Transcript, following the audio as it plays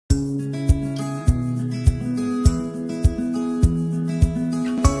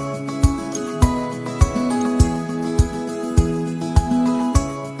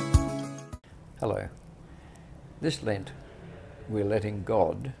This Lent, we're letting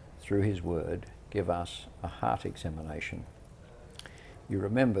God, through his word, give us a heart examination. You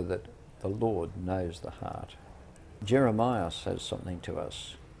remember that the Lord knows the heart. Jeremiah says something to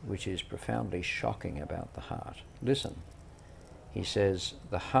us which is profoundly shocking about the heart. Listen, he says,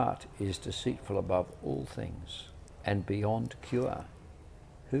 "The heart is deceitful above all things and beyond cure.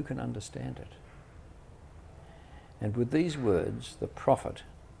 Who can understand it?" And with these words, the prophet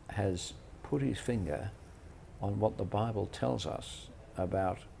has put his finger on what the Bible tells us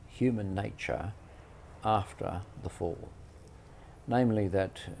about human nature after the fall. Namely,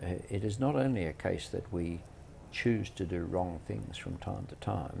 that it is not only a case that we choose to do wrong things from time to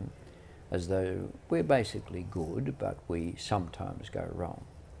time, as though we're basically good, but we sometimes go wrong.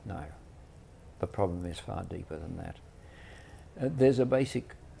 No, the problem is far deeper than that. There's a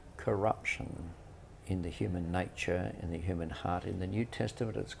basic corruption in the human nature, in the human heart. In the New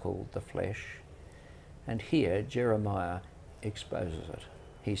Testament it's called the flesh, and here Jeremiah exposes it.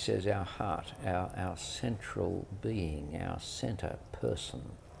 He says our heart, our central being, our center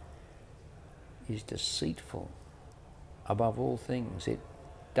person, is deceitful above all things. It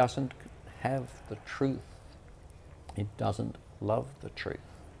doesn't have the truth. It doesn't love the truth.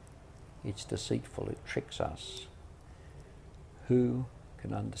 It's deceitful. It tricks us. Who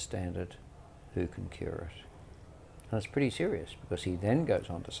can understand it? Who can cure it? And it's pretty serious, because he then goes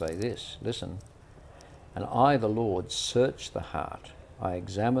on to say this, listen, "And I, the Lord, search the heart. I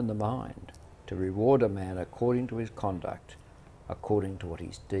examine the mind, to reward a man according to his conduct, according to what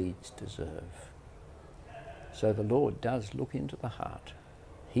his deeds deserve." So the Lord does look into the heart.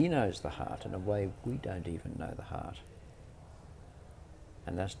 He knows the heart in a way we don't even know the heart.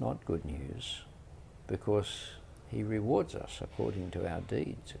 And that's not good news, because he rewards us according to our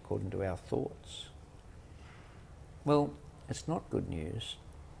deeds, according to our thoughts. Well, it's not good news,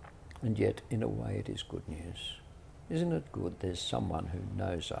 and yet in a way it is good news. Isn't it good there's someone who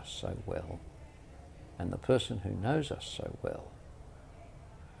knows us so well, and the person who knows us so well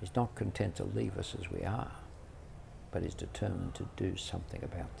is not content to leave us as we are, but is determined to do something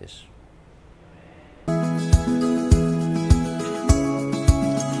about this